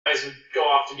guys would go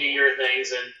off to do your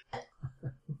things, and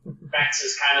Max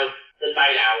is kind of the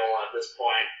night owl at this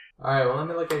point. Alright, well, let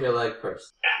me look at your leg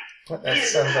first. That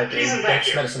sounds like a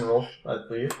dex medicine roll, I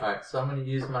believe. Alright, so I'm going to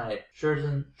use my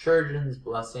Churgeon's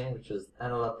Blessing, which is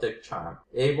Analeptic Charm.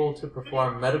 Able to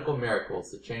perform medical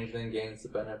miracles, the Changeling gains the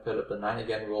benefit of the 9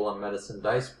 again rule on medicine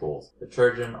dice pools. The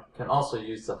Churgeon can also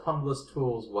use the humblest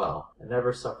tools well, and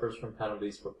never suffers from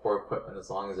penalties for poor equipment as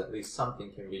long as at least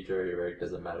something can be jury-rigged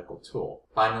as a medical tool.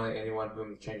 Finally, anyone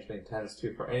whom the Changeling tends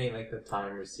to for any length of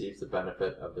time receives the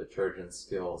benefit of the Churgeon's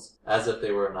skills, as if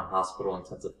they were in a hospital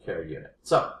intensive care unit.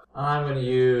 So, I'm going to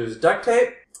use duct tape.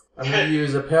 I'm going to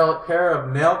use a pair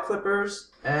of nail clippers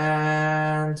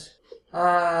and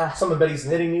some of Betty's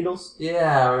knitting needles.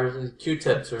 Yeah, or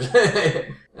Q-tips, or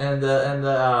and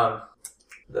the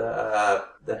I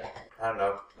don't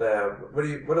know,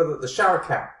 what are the shower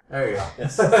cap? There you go.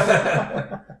 Yes. All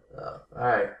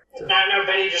right. So. Now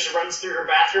Betty just runs through her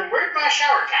bathroom. Where'd my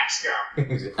shower caps go?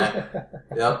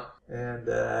 Yep. And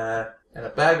a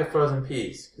bag of frozen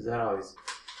peas, because that always.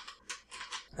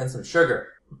 And some sugar.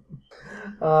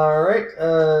 Alright,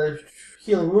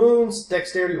 healing wounds,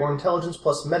 dexterity or intelligence,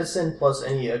 plus medicine, plus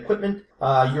any equipment.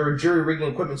 You're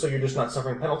jury-rigging equipment, so you're just not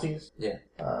suffering penalties. Yeah.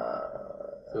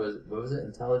 So what was it?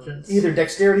 Intelligence? Either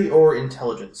dexterity or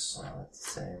intelligence. Oh, that's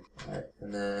the same. Alright,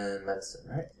 and then medicine,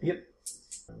 right? Yep.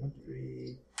 1,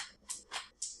 3.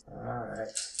 Alright.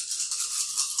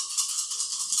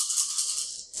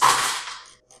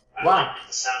 I like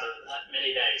the sound of that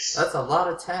many dice. That's a lot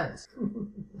of 10s.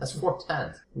 That's 4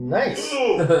 10s. Nice.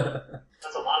 Ooh,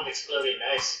 that's a lot of exploding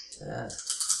dice. Yeah.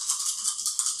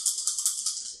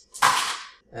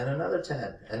 And another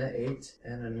 10, and an 8,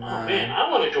 and a 9. Oh man, I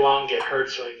want to go out and get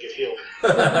hurt so I can get healed.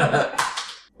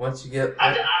 Once you get...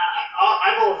 I've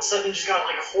all of a sudden just got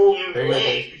like a whole new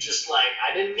leg. Just like,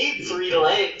 I didn't need 3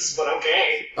 legs, but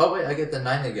okay. Oh wait, I get the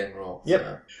 9 again roll. Yep.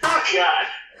 So. Oh god.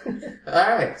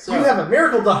 Alright, so... You have a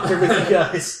miracle doctor with you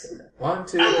guys. 1,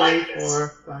 2, 3, 4,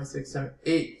 5, 6, 7,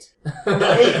 8.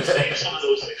 8. Save some of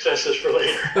those successes for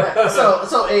later. So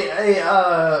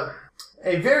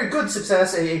a very good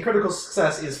success, a critical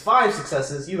success is 5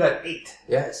 successes. You had 8.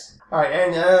 Yes. Alright,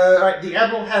 and alright, the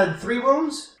Admiral had 3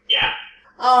 wounds? Yeah.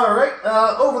 Alright,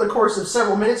 over the course of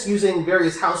several minutes using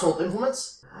various household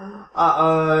implements,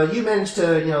 you managed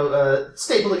to,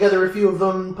 staple together a few of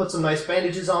them, put some nice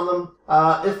bandages on them,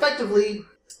 effectively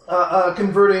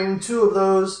converting 2 of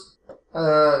those,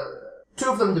 2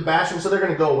 of them to bashing, so they're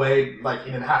going to go away, like,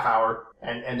 in a half hour,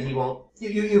 and he won't...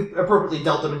 You appropriately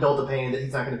dealt him the pain that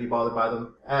he's not going to be bothered by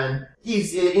them. And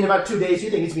he's, in about 2 days,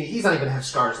 you think he's not even going to have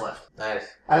scars left. Nice.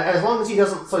 As long as he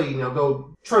doesn't,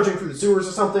 go trudging through the sewers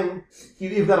or something,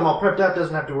 you've got him all prepped up,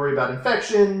 doesn't have to worry about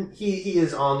infection. He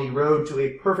is on the road to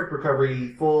a perfect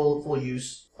recovery, full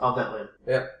use of that limb.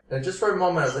 Yeah. And just for a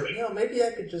moment, I was like, maybe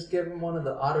I could just give him one of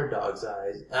the otter dog's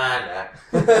eyes. Nah.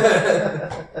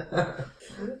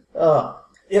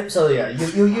 Yep, so yeah,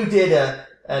 you did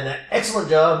an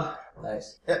excellent job.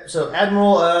 Nice. Yep, so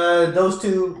Admiral, those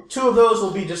two of those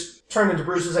will be just turned into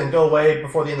bruises and go away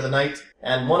before the end of the night,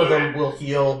 and one of them will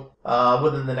heal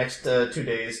within the next 2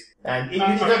 days, and it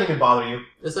doesn't even bother you.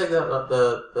 It's like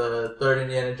the third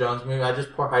Indiana Jones movie. I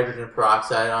just pour hydrogen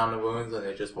peroxide on the wounds and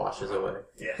it just washes away.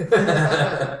 Yeah.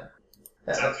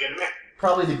 Sounds good to me.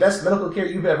 Probably the best medical care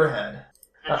you've ever had.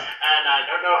 And I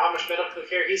don't know how much medical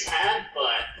care he's had,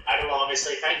 but I will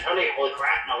obviously thank Tony. Holy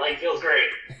crap, my leg feels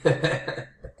great.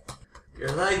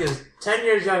 Your leg is 10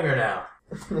 years younger now.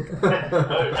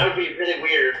 That would be really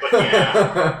weird, but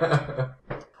yeah.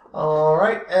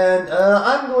 Alright, and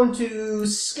I'm going to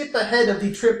skip ahead of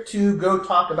the trip to go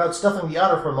talk about stuffing the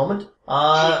otter for a moment.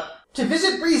 To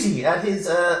visit Breezy at his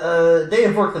day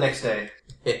of work the next day.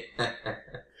 I've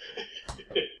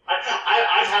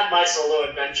had my solo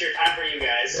adventure. Time for you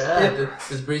guys. Yeah,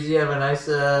 does Breezy have a nice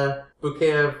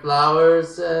bouquet of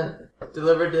flowers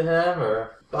delivered to him, or a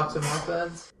box of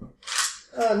muffins?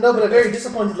 No, but a very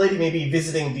disappointed lady may be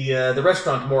visiting the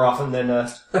restaurant more often than...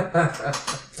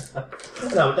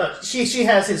 No, she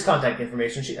has his contact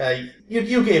information.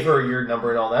 You gave her your number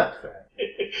and all that.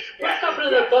 What happened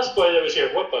to that busboy that was here?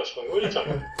 What busboy? What are you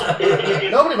talking about?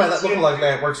 Nobody by that lookalike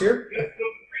guy works here.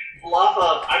 Bluff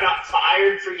of, I got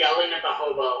fired for yelling at the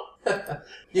hobo.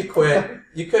 You quit.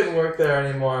 You couldn't work there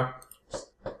anymore.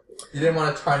 You didn't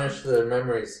want to tarnish the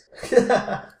memories.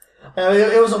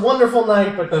 It was a wonderful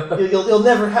night, but you'll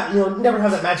never have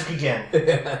that magic again.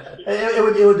 It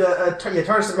would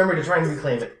tarnish the memory to try and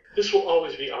reclaim it. This will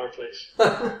always be our place.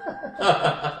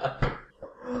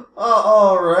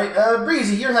 All right,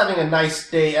 Breezy, you're having a nice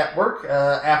day at work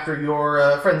after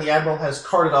your friend the Admiral has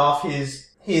carted off his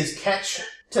catch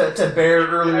to Bear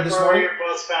earlier this morning. Your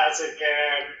bus pass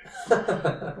again.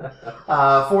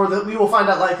 We will find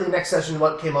out likely next session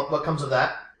what comes of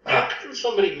that. How can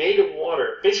somebody made of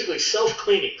water, basically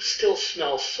self-cleaning, still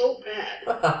smells so bad?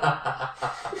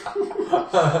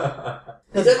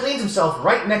 Because he cleans himself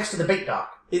right next to the bait dock.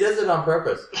 He does it on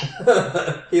purpose.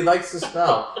 He likes the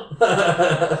smell.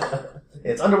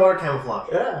 It's underwater camouflage.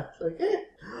 Yeah, it's like, hey.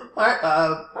 Alright,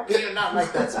 How can you not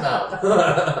like that smell?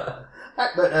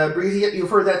 Alright, but Breezy, you've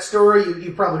heard that story.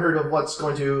 You've probably heard of what's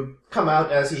going to come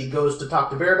out as he goes to talk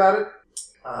to Bear about it.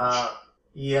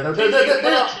 Yeah, there's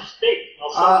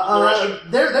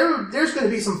going to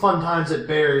be some fun times at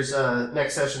Bear's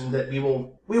next session that we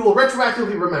will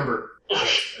retroactively remember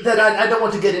that I don't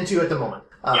want to get into at the moment.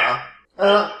 I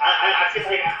feel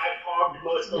like I hogged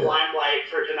most of the limelight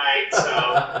for tonight, so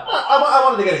I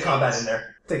wanted to get a combat in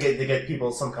there to get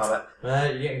people some combat.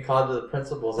 Man, you're getting called to the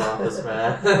principal's office,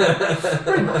 man.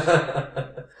 Pretty much.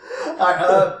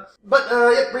 Alright,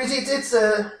 yeah, Breezy, it's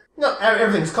no,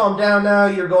 everything's calmed down now.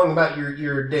 You're going about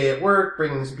your day at work,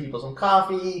 bringing some people some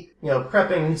coffee,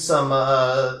 prepping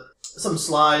some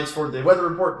slides for the weather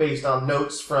report based on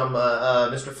notes from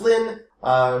Mr. Flynn.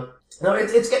 No,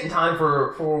 it's getting time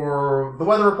for the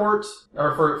weather report,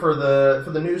 or for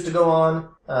the news to go on.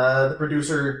 The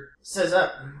producer says,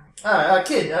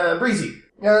 kid, Breezy,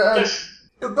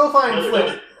 go find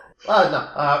Flynn. No,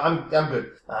 I'm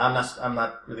good. I'm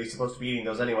not really supposed to be eating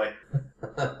those anyway.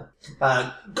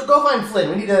 Go find Flynn.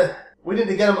 We need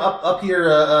to get him up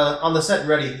here on the set and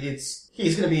ready.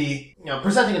 He's going to be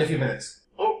presenting in a few minutes.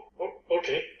 Oh,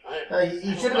 okay.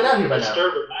 You should have been out here by now.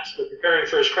 Disturbed with Master preparing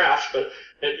for his craft, but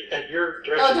at your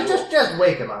direction. Just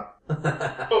wake him up.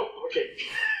 Oh, okay.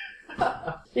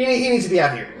 He needs to be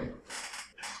out here.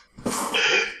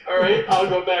 All right, I'll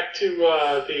go back to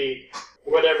the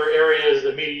whatever area is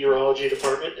the meteorology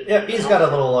department. Yep, he's got a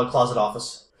little closet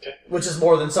office, okay. Which is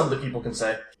more than some of the people can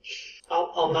say.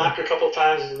 I'll knock a couple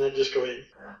times and then just go in.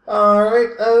 All right.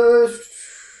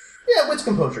 Yeah, wits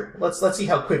composure. Let's see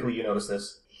how quickly you notice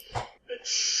this.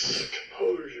 It's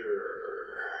composure.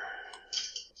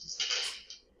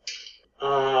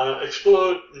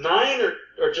 Explode 9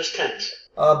 or just 10s?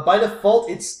 By default,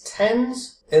 it's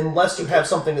 10s unless you have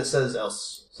something that says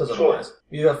otherwise. 4.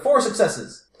 You have 4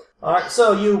 successes. All right,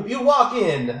 so you walk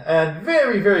in and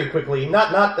very, very quickly,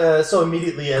 not so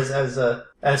immediately as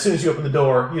soon as you open the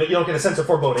door, you don't get a sense of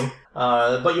foreboding.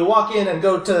 But you walk in and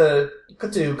go to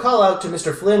call out to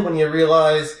Mr. Flynn when you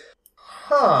realize,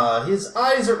 his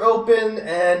eyes are open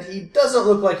and he doesn't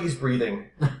look like he's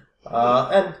breathing.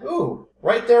 And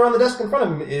right there on the desk in front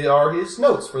of him are his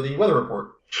notes for the weather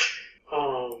report.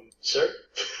 Sir.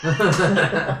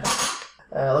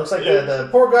 Looks like the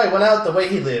poor guy went out the way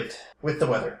he lived. With the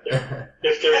weather.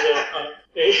 If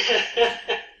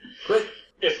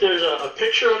there's a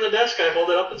picture on the desk, I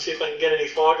hold it up and see if I can get any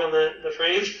fog on the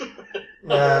frame.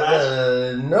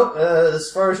 Nope. As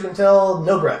far as you can tell,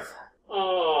 no breath.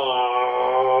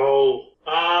 Oh.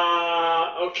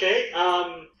 Okay.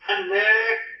 I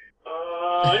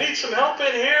need some help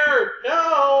in here.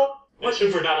 No. I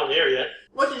assume we're not on the air yet.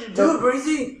 What did you do,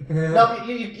 Breezy? No,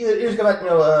 you just go back,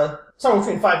 somewhere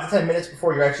between 5 to 10 minutes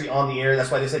before you're actually on the air.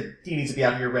 That's why they said he needs to be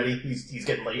out here ready. He's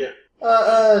getting late. Yeah.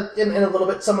 In a little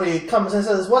bit, somebody comes and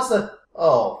says, "What's the?"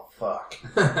 Oh, fuck.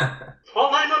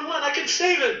 Call 911. I can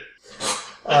save him.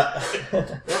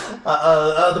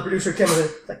 The producer comes in,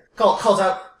 calls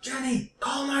out, "Jenny,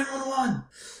 call 911."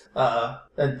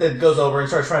 And then goes over and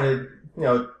starts trying to,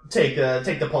 take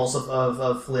the pulse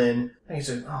of Flynn. And he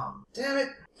says, "Oh, damn it."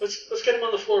 Let's get him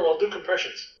on the floor. We'll do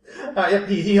compressions. Yep,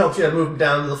 he helps you move him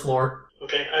down to the floor.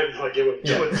 Okay, I have no idea what he's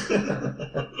doing.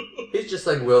 He's just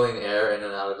wheeling air in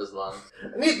and out of his lungs.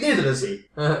 Neither does he.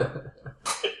 That's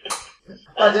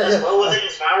well within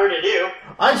his power to do.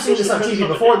 I've seen this on TV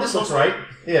before. This looks right.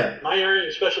 Yeah. My area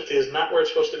of specialty is not where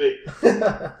it's supposed to be.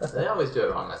 They always do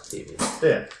it wrong on TV.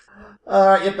 Yeah.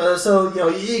 Yep. So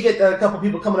you get a couple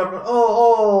people coming up.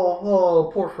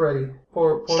 Oh, poor Freddy.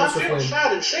 Poor Stop Mr. feeling Flynn.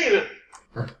 sad and save him.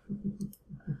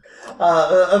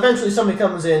 Eventually somebody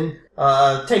comes in,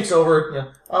 takes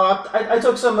over, I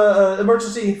took some,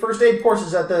 emergency first aid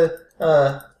courses at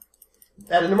an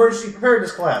emergency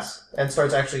preparedness class, and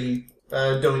starts actually,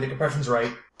 doing the compressions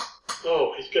right.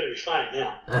 Oh, he's gonna be fine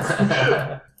now.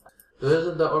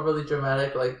 There's the overly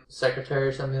dramatic, secretary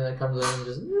or something that comes in and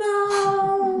just,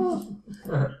 no!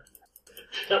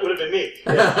 That would have been me.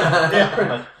 Yeah, pretty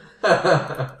much. So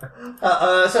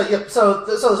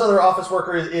this other office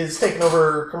worker is taking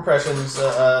over compressions,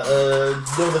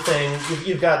 doing the thing.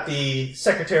 You've got the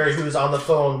secretary who's on the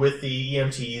phone with the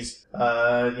EMTs,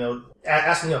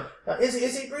 asking,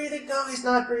 is he breathing? No, he's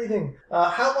not breathing.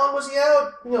 How long was he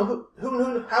out? Who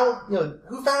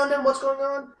found him? What's going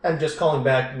on? And just calling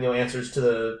back, answers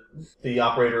to the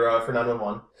operator for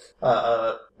 911.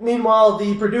 Meanwhile,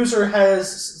 the producer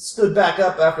has stood back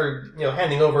up after,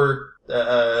 handing over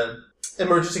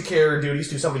emergency care duties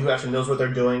to somebody who actually knows what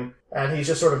they're doing, and he's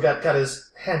just sort of got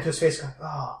his hand to his face going,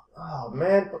 oh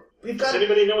man, we've got... Does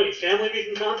anybody know any family we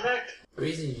can contact?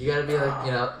 Breezy, you gotta be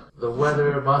like, the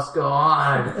weather must go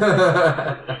on.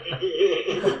 Man,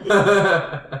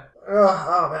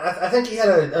 I think he had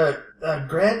a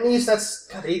grandniece. That's...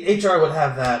 God, HR would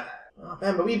have that. Oh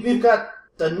man, but we've got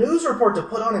the news report to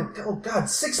put on in,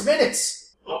 6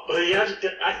 minutes! Oh, yeah,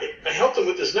 I helped him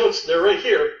with his notes. They're right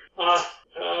here.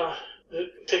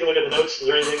 Take a look at the notes. Is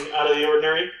there anything out of the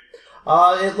ordinary?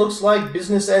 It looks like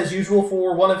business as usual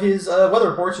for one of his weather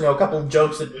reports. A couple of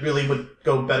jokes that really would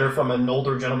go better from an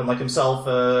older gentleman like himself.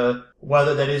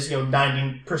 Weather that is,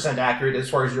 90% accurate as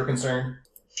far as you're concerned.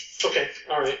 Okay,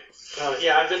 all right.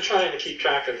 Yeah, I've been trying to keep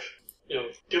track of,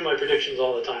 do my predictions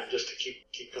all the time just to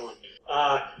keep going.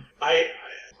 I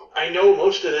know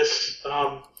most of this.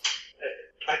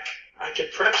 I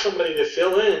could prep somebody to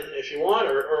fill in if you want,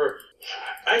 or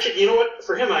I could. You know what?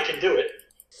 For him, I can do it.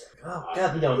 Oh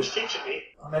God, He was teaching me.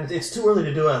 Oh man, it's too early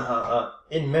to do a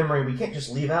in memory. We can't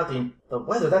just leave out the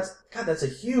weather. That's a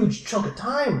huge chunk of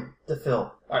time to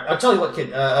fill. All right, I'll tell you what,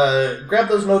 kid. Grab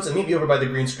those notes and meet me over by the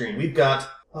green screen. We've got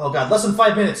less than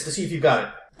 5 minutes to see if you've got it.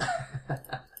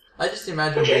 I just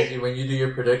imagine, Daisy, when you do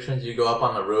your predictions, you go up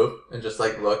on the roof and just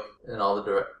look in all the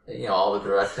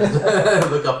directions,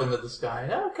 look up into the sky.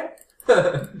 Yeah, okay.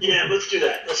 Yeah, let's do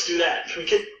that. Can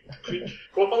we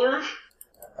go up on the roof?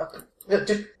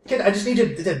 Kid, I just need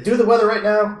you to do the weather right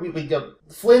now. We go.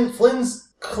 Flynn's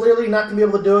clearly not gonna be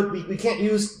able to do it. We can't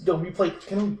use replay.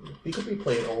 We could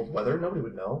replay old weather. Nobody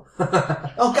would know.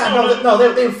 Oh God, no!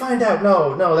 They would find out.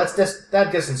 No, that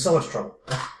gets in so much trouble.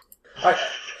 All right.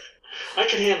 I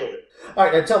can handle it. All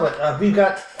right, tell me. We've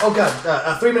got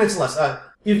 3 minutes less.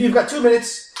 You've got 2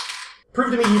 minutes.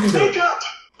 Prove to me you can do it. Make up.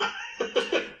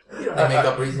 You don't make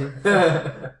up reason.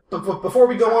 But before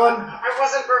we go on, I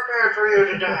wasn't prepared for you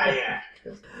to die yet.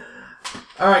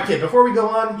 All right, kid. Before we go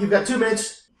on, you've got 2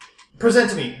 minutes. Present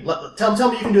to me. Tell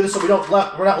me you can do this, so we're not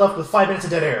left with 5 minutes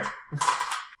of dead air.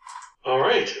 All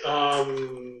right.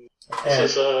 Is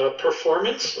this a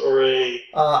performance or a...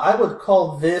 I would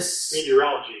call this...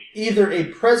 meteorology. Either a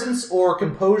presence or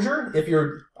composure. If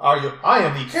I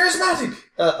am the charismatic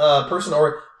person,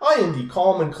 or I am the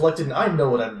calm and collected and I know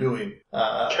what I'm doing.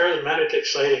 Charismatic,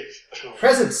 exciting.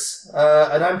 Presence.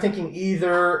 And I'm thinking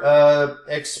either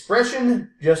expression,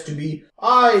 just to be,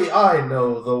 I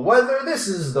know the weather, this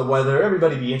is the weather,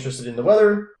 everybody be interested in the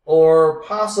weather. Or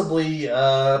possibly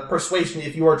persuasion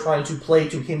if you are trying to play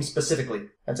to him specifically.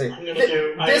 And say,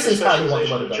 this is how you want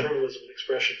the weather done. Journalism and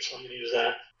expression, so I'm going to use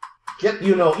that. Yep,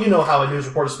 you know how a news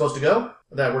report is supposed to go.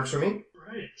 That works for me.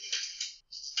 Right.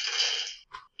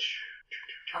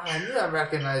 I knew I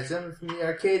recognized him from the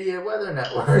Arcadia Weather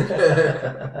Network.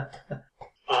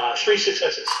 3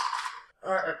 successes.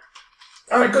 All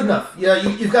right, good enough. Yeah,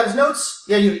 you've got his notes?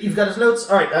 Yeah, you've got his notes?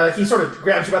 All right, he sort of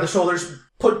grabs you by the shoulders,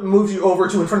 moves you over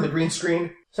to in front of the green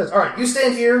screen, says, all right, you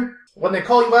stand here. When they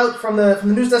call you out from the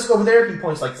news desk over there, he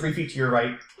points 3 feet to your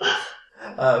right.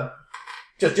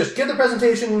 Just give the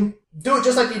presentation, do it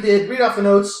just like you did, read off the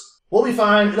notes, we'll be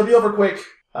fine, it'll be over quick,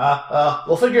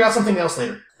 we'll figure out something else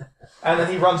later. And then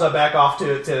he runs back off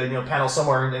to panel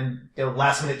somewhere and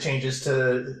last minute changes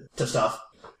to stuff.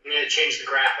 Yeah, change the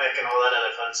graphic and all that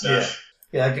other fun stuff.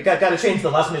 Yeah, got to change the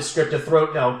last minute script to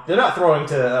throw. No, they're not throwing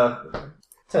to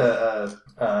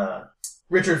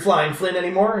Richard Flying Flynn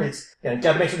anymore. It's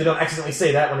got to make sure they don't accidentally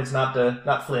say that when it's not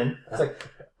Flynn. It's like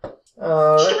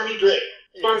Stormy Gray.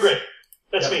 Storm Gray.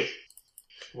 That's me.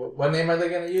 What name are they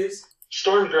going to use?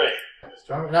 Storm Gray.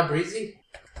 Storm, not Breezy?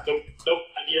 Nope.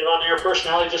 I need an on-air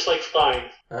personality just like Flying.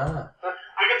 Ah. I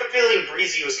got the feeling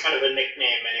Breezy was kind of a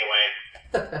nickname anyway.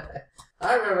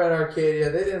 I remember in Arcadia,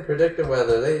 they didn't predict the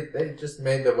weather. They just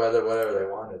made the weather whatever they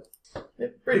wanted. Yeah,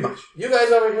 pretty much. You guys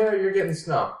over here, you're getting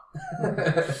snow.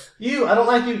 I don't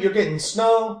like you. You're getting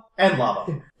snow and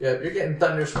lava. Yeah, you're getting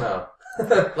thunder snow.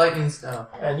 Lightning snow.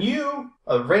 And you,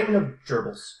 a rain of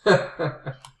gerbils.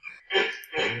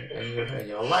 and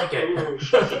you'll like it.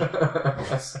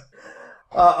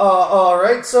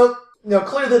 Alright, so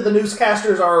clear that the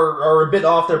newscasters are a bit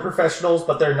off. They're professionals,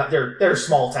 but they're not. They're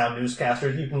small town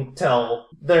newscasters. You can tell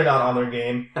they're not on their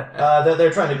game.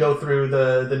 They're trying to go through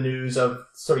the news of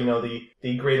sort of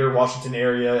the greater Washington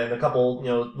area and a couple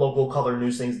local color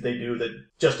news things that they do that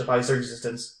justifies their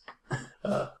existence.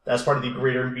 As part of the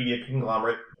greater media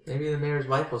conglomerate. Maybe the mayor's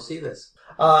wife will see this.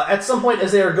 At some point,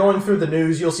 as they are going through the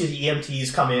news, you'll see the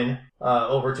EMTs come in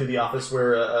over to the office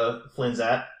where Flynn's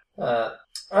at. All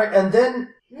right, and then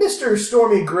Mr.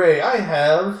 Stormy Gray, I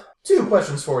have 2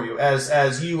 questions for you.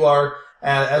 As you are,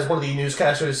 as one of the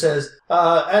newscasters says,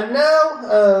 and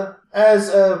now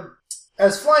as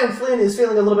Flying Flynn is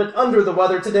feeling a little bit under the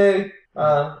weather today,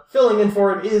 filling in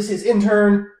for him is his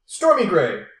intern Stormy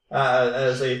Gray.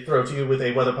 As they throw to you with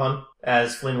a weather pun,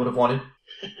 as Flynn would have wanted.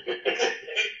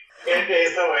 It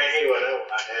is the way he would have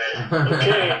wanted.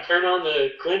 Okay, turn on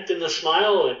the glint and the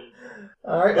smile and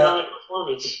All right. put on the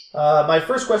performance. My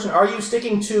first question, are you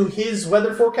sticking to his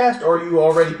weather forecast, or are you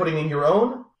already putting in your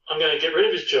own? I'm going to get rid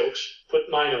of his jokes, put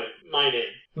mine in.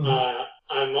 Mhm.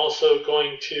 I'm also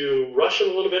going to rush it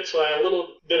a little bit, so I have a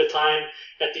little bit of time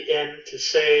at the end to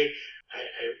say I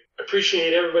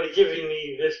appreciate everybody giving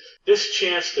me this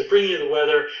chance to bring you the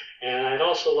weather, and I'd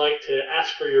also like to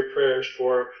ask for your prayers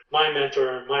for my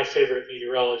mentor and my favorite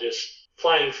meteorologist,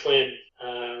 Flying Flynn.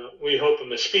 We hope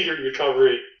him a speedy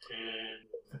recovery.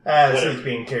 And As he's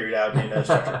being carried out in a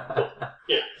stretcher.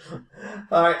 Yeah.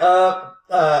 All right.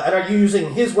 And are you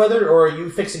using his weather, or are you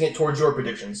fixing it towards your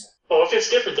predictions? Oh, if it's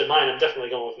different than mine, I'm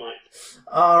definitely going with mine.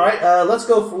 All right. Let's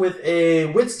go with a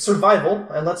wits survival,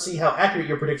 and let's see how accurate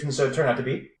your predictions turn out to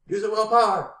be. Use a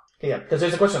willpower. Okay, yeah, because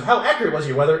there's a question of how accurate was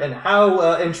your weather and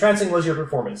how entrancing was your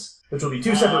performance, which will be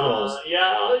 2 separate rolls.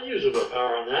 Yeah, I'll use a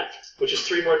willpower on that, which is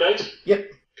 3 more dice. Yep.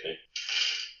 Okay.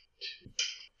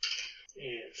 2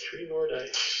 and 3 more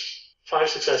dice. 5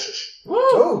 successes. Woo!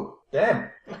 Oh,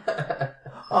 damn.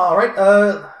 All right.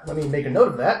 Let me make a note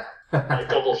of that. I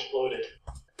double exploded.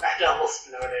 I double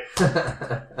snorted.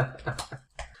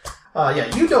 Yeah,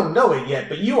 you don't know it yet,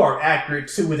 but you are accurate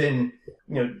to within,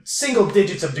 single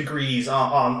digits of degrees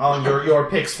on your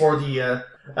picks for the,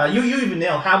 you even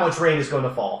know how much rain is going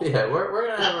to fall. Yeah, we're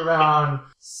gonna have around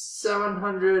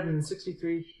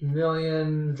 763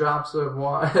 million drops of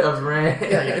rain.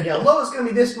 Yeah. Low is going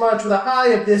to be this much with a high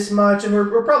of this much, and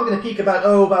we're probably going to peak about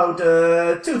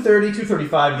 2:30,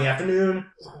 2:35 in the afternoon.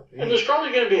 And there's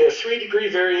probably going to be a 3-degree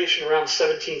variation around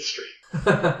 17th Street.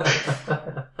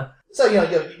 So,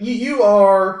 you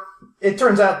are, it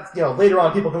turns out, later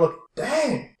on people can look,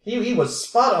 dang, he was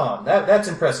spot on. That's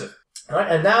impressive. All right,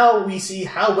 and now we see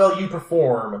how well you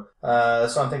perform.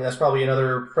 So I'm thinking that's probably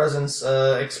another presence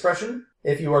expression,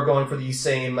 if you are going for the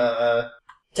same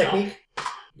technique.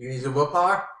 You use a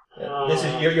willpower? This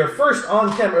is your first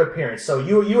on-camera appearance, so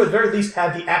you at the very least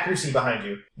have the accuracy behind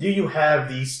you. Do you have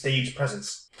the stage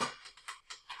presence?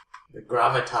 The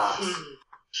gravitas.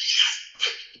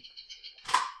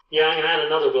 Yeah, I'm going to add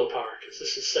another willpower, because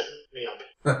this is setting me up.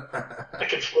 I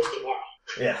can float tomorrow.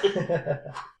 Yeah.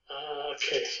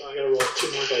 Okay, so I got to roll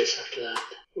 2 more dice after that.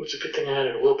 Ooh, it's a good thing I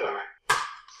added a willpower.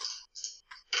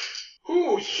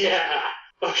 Ooh, yeah!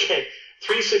 Okay,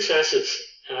 3 successes,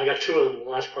 and I got 2 of them in the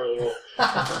last part of the roll.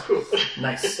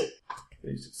 Nice.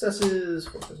 3 successes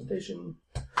for presentation.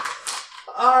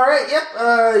 All right. Yep.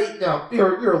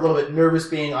 You're a little bit nervous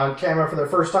being on camera for the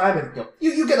first time, and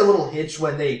you get a little hitch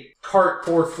when they cart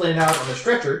poor Flynn out on the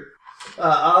stretcher.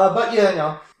 But you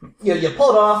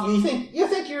pull it off. You think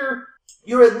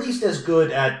you're at least as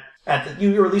good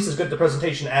you're at least as good at the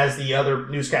presentation as the other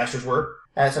newscasters were.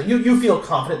 So you feel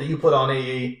confident that you put on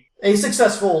a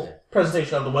successful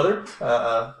presentation of the weather,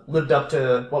 lived up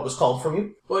to what was called from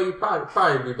you. Well, you'd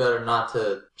probably be better not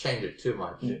to change it too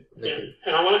much. Yeah. Yeah.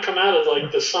 And I want to come out of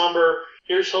like the somber,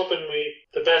 here's hoping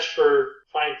the best for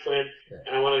Flying Flynn,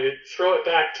 and I want to throw it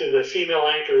back to the female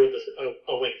anchor with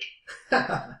a wink.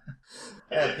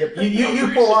 Yep.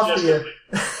 You pull off the...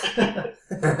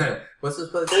 What's this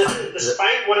place?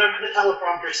 Despite whatever the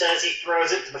teleprompter says, he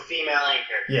throws it to the female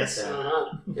anchor. Yes. Yeah.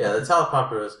 Uh-huh. Yeah, the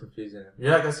teleprompter was confusing. You're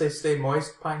not gonna say "Stay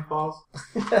moist, Pine Falls"?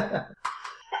 That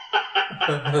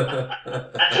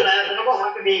will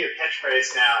have to be your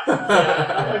catchphrase now.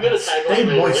 Yeah, I'm going to tag Stay on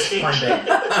moist, later. Pine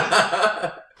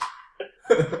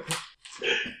Bay.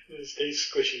 Stay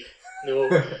squishy. No.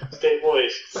 Stay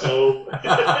moist. No.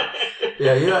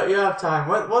 Yeah, you have time.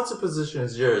 Once the position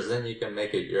is yours, then you can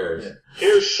make it yours. Yeah.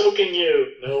 Here's soaking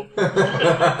you. Nope.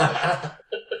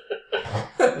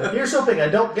 Here's hoping I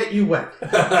don't get you wet.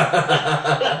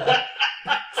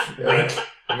 Yeah.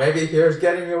 Maybe here's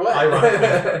getting you wet.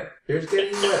 Ironically. Here's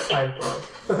getting you wet, Pine Falls.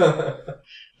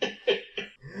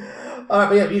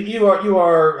 But yeah, you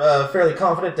are fairly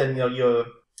confident, and you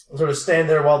sort of stand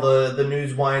there while the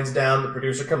news winds down. The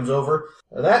producer comes over.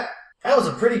 That was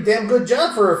a pretty damn good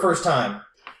job for a first time.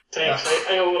 Thanks.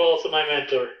 I owe it all to my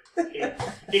mentor.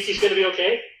 Think he's going to be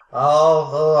okay?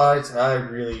 I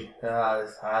really,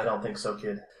 I don't think so,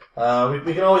 kid.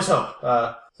 We can always hope.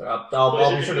 So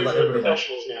I'll be sure to let everybody know.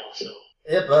 Professionals now, so.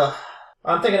 Yep.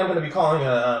 I'm thinking I'm going to be calling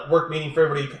a work meeting for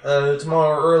everybody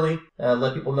tomorrow early.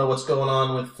 Let people know what's going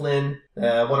on with Flynn.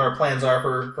 What our plans are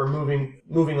for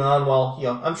moving on. While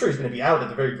I'm sure he's going to be out at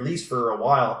the very least for a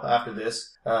while after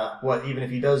this. Even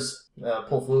if he does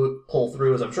pull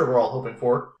through, as I'm sure we're all hoping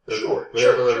for. Sure.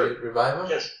 Revive him?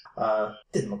 Yes.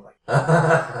 Didn't look like.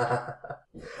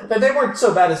 But they weren't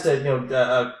so bad as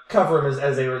to cover him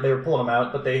as they were pulling him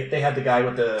out, but they had the guy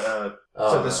with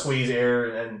the squeeze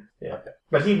air and yeah. Okay.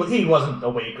 But he wasn't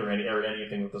awake or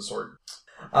anything of the sort.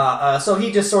 So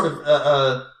he just sort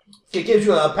of gives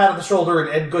you a pat on the shoulder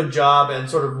and good job, and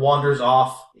sort of wanders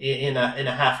off in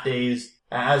a half daze,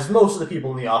 as most of the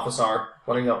people in the office are.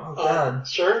 When I go, oh God,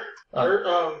 sir,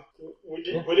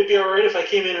 would it be all right if I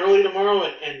came in early tomorrow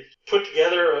and put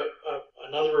together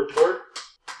another report?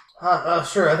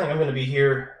 Sure. I think I'm going to be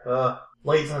here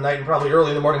late in the night and probably early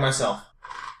in the morning myself.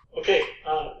 Okay.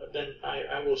 Then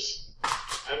I will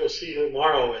see you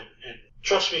tomorrow, and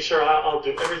trust me, sir, I'll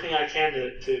do everything I can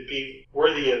to be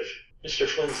worthy of Mr.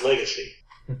 Flynn's legacy.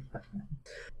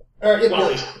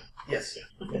 Yes.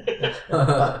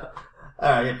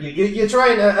 You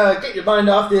try and get your mind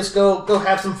off this. Go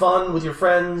have some fun with your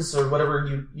friends or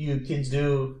whatever you kids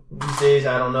do these days.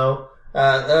 I don't know.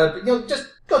 Just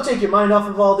go take your mind off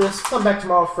of all this. Come back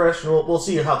tomorrow fresh, and we'll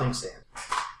see how things stand.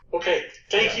 Okay.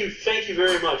 Thank you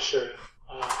very much, sir.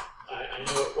 I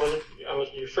know I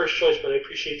wasn't your first choice, but I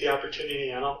appreciate the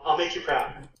opportunity, and I'll make you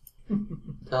proud.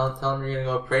 Tell him you're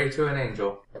gonna go pray to an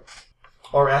angel.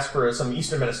 Or ask for some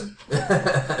Eastern medicine.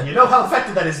 You know how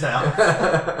effective that is now.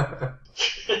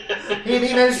 He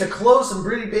managed to close some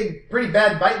pretty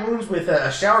bad bite wounds with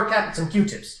a shower cap and some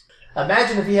Q-tips.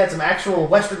 Imagine if he had some actual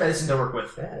Western medicine to work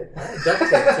with. Duct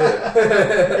tape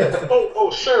too. Oh,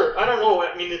 sir, I don't know.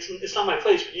 I mean, it's not my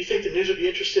place, but do you think the news would be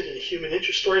interested in the human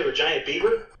interest story of a giant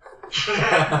beaver?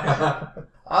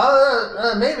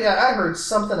 Maybe I heard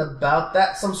something about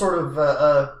that. Some sort of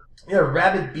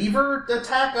rabid beaver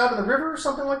attack out in the river or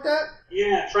something like that.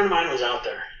 Yeah, a friend of mine was out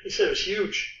there. He said it was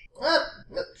huge.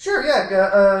 Sure,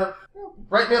 yeah.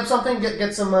 Write me up something.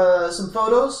 Get some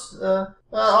photos.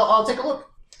 I'll take a look.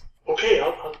 Okay,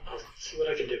 I'll see what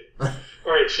I can do.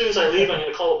 All right, as soon as I leave, I'm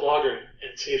going to call a blogger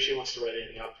and see if she wants to write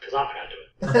anything up, because I'm not going to do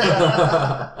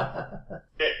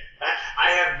it.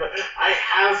 I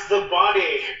have the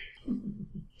body.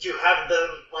 You have the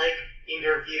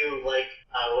interview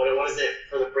what is it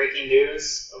for the breaking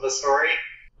news of the story?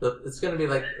 It's going to be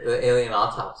like the alien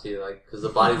autopsy, because the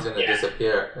body's going to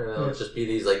disappear, and it'll just be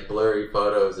these blurry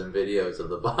photos and videos of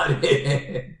the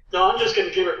body. No, I'm just going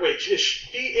to give her. Wait, is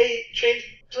she a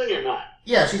changeling or not?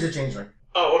 Yeah, she's a changeling.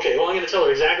 Oh, okay. Well, I'm going to tell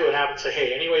her exactly what happened. Say,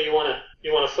 hey, anyway, you want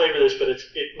to flavor this, but it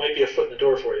might be a foot in the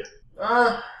door for you.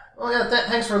 Well, yeah.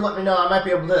 Thanks for letting me know. I might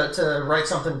be able to write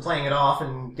something playing it off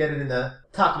and get it in the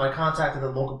top of my contact of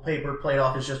the local paper. Play it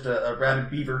off as just a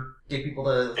rabid beaver. Get people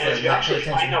to and if you actually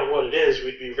find out what it is,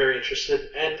 we'd be very interested.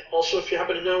 And also, if you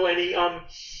happen to know any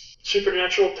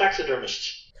supernatural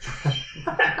taxidermists.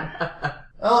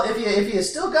 Well, if you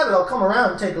still got it, I'll come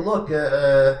around and take a look.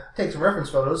 Take some reference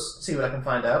photos, see what I can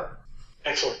find out.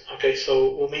 Excellent. Okay,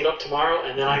 so we'll meet up tomorrow,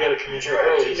 and then I got to come in here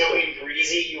early. Knowing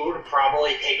Breezy, you would have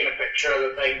probably taken a picture of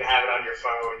the thing to have it on your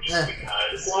phone, just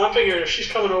because. Well, I'm figuring if she's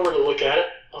coming over to look at it,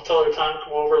 I'll tell her time to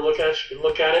come over and look at it. She can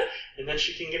look at it, and then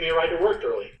she can give me a ride to work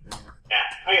early. Yeah,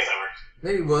 I guess that works.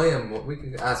 Maybe William. We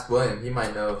could ask William. He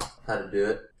might know how to do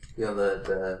it.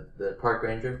 The park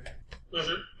ranger. Mm-hmm.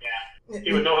 Yeah.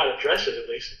 He would know how to dress it, at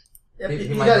least. Yep,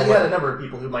 you got a number of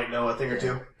people who might know a thing or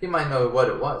two. He might know what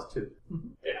it was, too.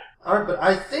 Yeah. Alright, but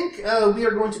I think we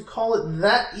are going to call it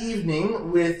that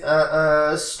evening with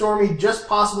Stormy just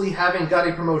possibly having got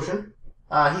a promotion.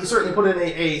 He certainly put in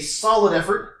a solid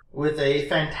effort with a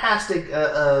fantastic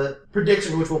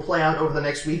prediction which will play out over the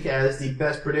next week as the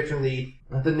best prediction the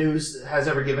news has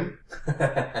ever given.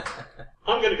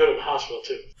 I'm going to go to the hospital,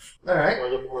 too. Alright. Or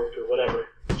the morgue or whatever,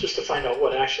 just to find out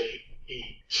what actually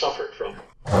he suffered from.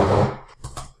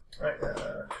 Right.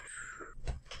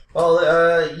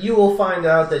 You will find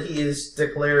out that he is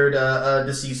declared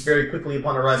deceased very quickly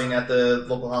upon arriving at the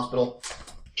local hospital.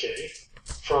 Okay.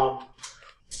 From?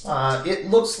 It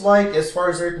looks like, as far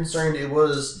as they're concerned, it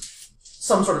was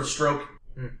some sort of stroke.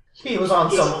 He was on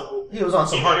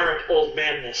some heart. Inherent old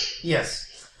manness.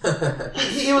 Yes.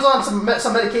 He was on some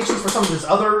medications for some of his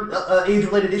other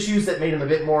age-related issues that made him a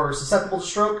bit more susceptible to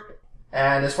stroke.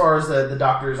 And as far as the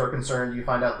doctors are concerned, you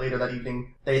find out later that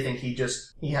evening they think he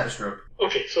had a stroke.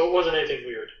 Okay, so it wasn't anything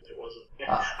weird. It wasn't.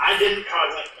 I didn't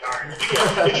cause that car.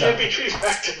 It can't be traced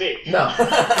back to me. No.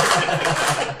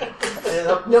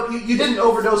 Nope. You didn't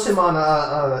overdose him on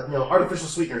artificial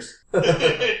sweeteners.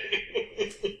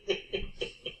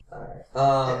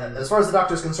 As far as the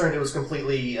doctor is concerned, it was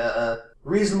completely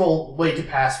reasonable way to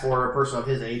pass for a person of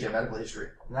his age and medical history.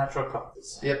 Natural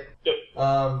causes. Yep.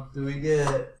 Do we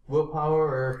get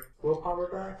willpower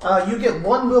back? You get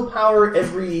 1 willpower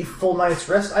every full night's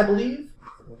rest, I believe.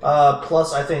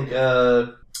 Plus, I think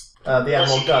the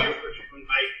Admiral got...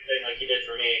 like you did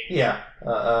for me. Yeah.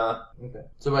 Okay.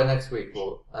 So by next week,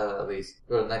 we'll at least,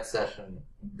 or next session,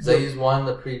 because I used 1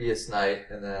 the previous night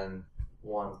and then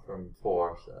 1 from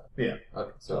 4. So yeah.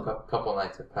 Okay. So a couple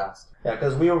nights have passed. Yeah,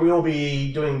 because we will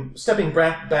be stepping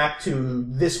back to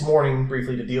this morning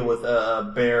briefly to deal with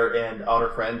Bear and Otter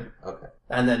Friend. Okay.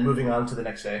 And then moving on to the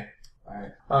next day. All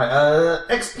right.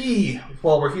 XP.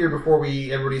 While we're here, before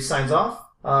everybody signs off.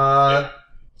 2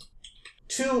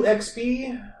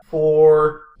 XP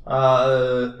for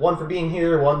 1 for being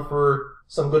here, 1 for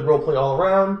some good roleplay all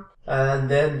around, and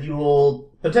then you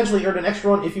will potentially earn an extra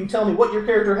 1 if you tell me what your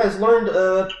character has learned,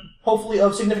 hopefully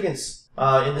of significance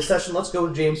in this session. Let's go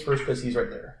with James first because he's right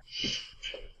there.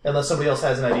 Unless somebody else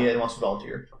has an idea and wants to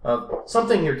volunteer.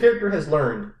 Something your character has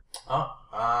learned.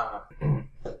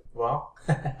 Well,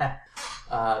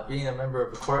 being a member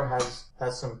of the court has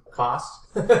some cost.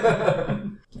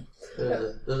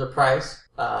 There's a price,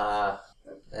 and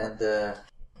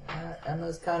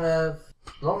Emma's kind of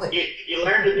lonely. You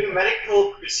learned a new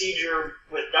medical procedure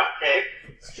with duct tape.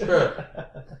 Sure.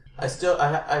 I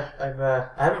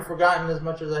haven't forgotten as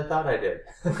much as I thought I did.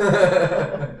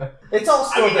 It's all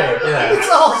still there. Yeah. It's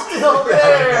all still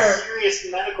there. Serious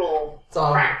medical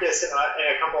practice in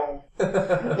a couple.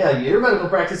 Yeah, your medical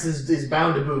practice is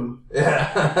bound to boom.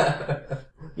 Yeah.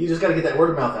 You just got to get that word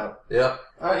of mouth out. Yep.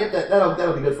 Yep.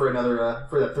 That'll be good for another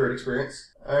for that third experience.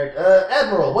 All right,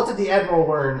 Admiral. What did the Admiral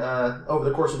learn over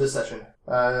the course of this session?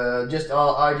 I just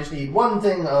need 1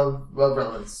 thing of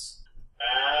relevance.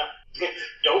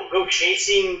 Don't go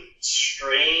chasing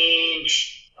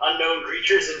strange, unknown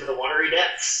creatures into the watery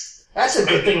depths. That's a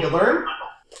good thing to learn.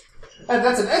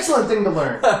 That's an excellent thing to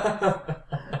learn.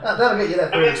 That'll get you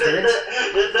that third experience.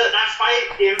 That fight,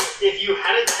 if you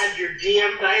hadn't had your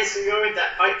DM dice going,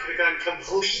 that fight could have gone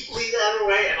completely the other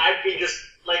way, and I'd be just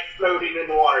floating in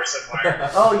the water somewhere.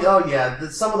 Oh yeah.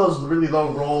 Some of those really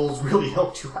low rolls really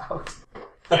helped you out.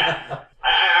 Yeah.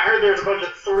 I heard there's a bunch of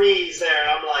 3s there, and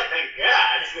I'm like, thank God.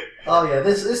 Oh yeah,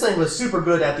 this thing was super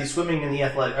good at the swimming and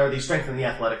the strength and the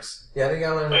athletics. Yeah, I think I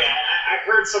learned. Yeah, I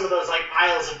heard some of those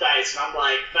piles of dice, and I'm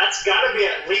like, that's got to be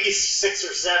at least 6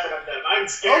 or 7 of them. I'm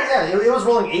scared. Oh yeah, it was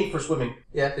rolling 8 for swimming.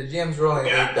 Yeah, the GM's rolling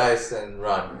 8 dice and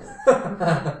run.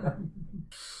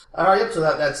 Yep. So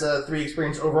that's 3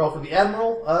 experience overall for the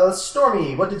Admiral.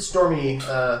 Stormy, what did Stormy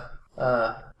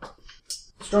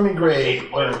Gray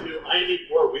learn? I need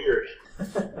more weird.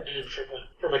 And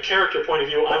from a character point of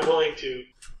view, I'm willing to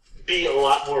be a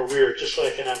lot more weird just so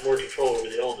I can have more control over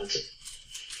the elements.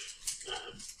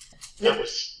 That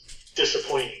was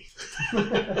disappointing.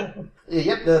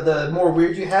 Yep, the more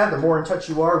weird you have, the more in touch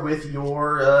you are with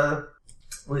your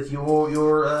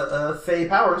Fey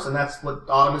powers, and that's what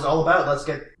Autumn is all about. Let's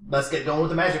get going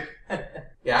with the magic.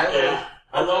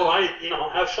 Although I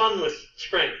have fun with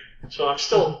Spring, so I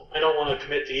don't want to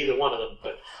commit to either one of them,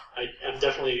 but I'm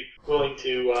definitely willing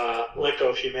to let go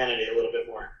of humanity a little bit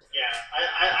more. Yeah,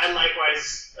 I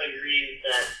likewise agree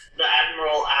that the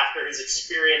Admiral, after his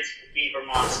experience with the Beaver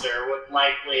Monster, would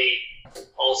likely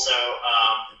also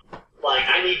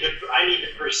I need to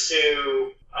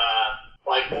pursue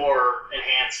more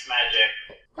enhanced magic.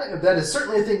 That is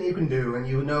certainly a thing you can do, and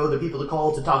you know the people to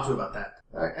call to talk to about that.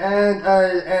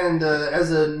 And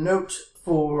as a note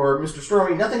for Mr.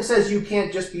 Stormy, nothing says you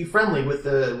can't just be friendly with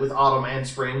Autumn and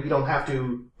Spring. You don't have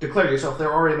to declare yourself.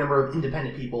 There are a number of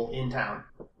independent people in town.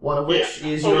 One of which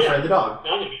is your friend the dog.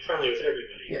 I'm going to be friendly with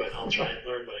everybody, but I'll try and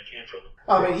learn what I can from them.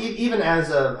 I mean, even as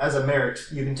a merit,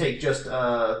 you can take just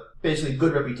basically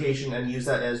good reputation and use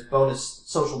that as bonus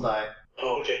social die.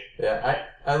 Oh, okay. Yeah,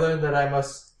 I learned that I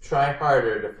must try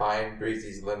harder to find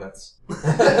Breezy's limits.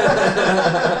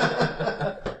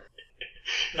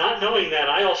 Not knowing that,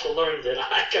 I also learned that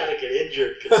I gotta get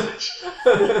injured because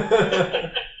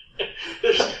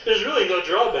there's really no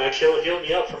drawbacks. He'll heal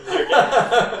me up from near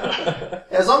death.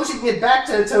 As long as you can get back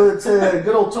to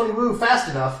good old Tony Wu fast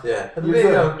enough. Yeah. You're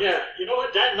good. Yeah, you know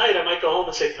what? That night I might go home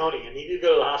and say, Tony, I need you to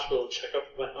go to the hospital and check up.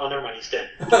 Oh, never mind, he's dead.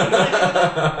 Can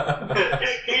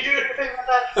you do anything with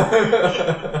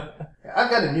that? I've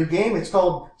got a new game. It's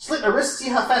called Slit My Wrist, see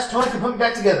how fast Tony can put me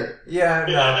back together. Yeah,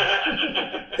 no.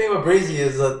 The thing with Breezy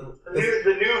is the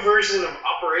new version of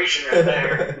Operation right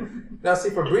there. now see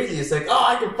for Breezy, it's like, oh,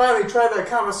 I can finally try that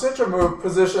Kama Sutra move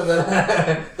position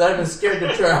that I've been scared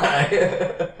to try.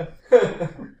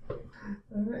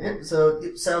 Yep, so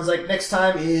it sounds like next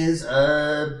time is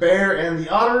Bear and the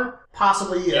Otter,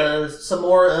 possibly some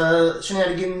more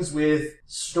shenanigans with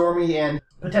Stormy and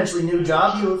potentially new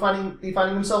job he will be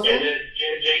finding himself in.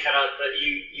 Jay cut out.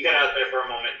 You got out there for a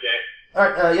moment, Jay. All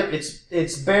right, yep,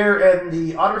 it's Bear and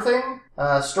the Otter thing,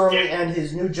 Stormy and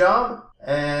his new job,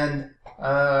 and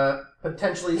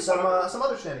potentially some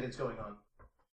other shenanigans going on.